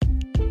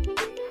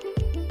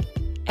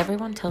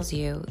Everyone tells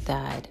you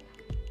that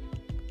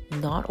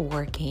not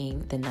working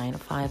the 9 to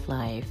 5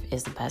 life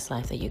is the best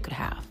life that you could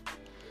have.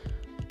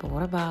 But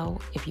what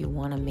about if you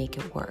want to make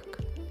it work?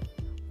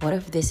 What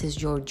if this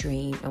is your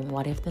dream, and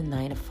what if the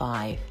 9 to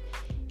 5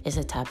 is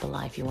the type of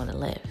life you want to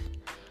live?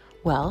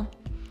 Well,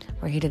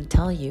 we're here to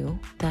tell you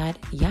that,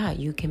 yeah,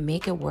 you can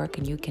make it work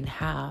and you can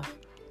have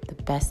the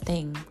best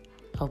thing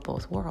of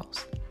both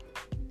worlds.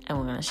 And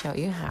we're going to show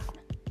you how.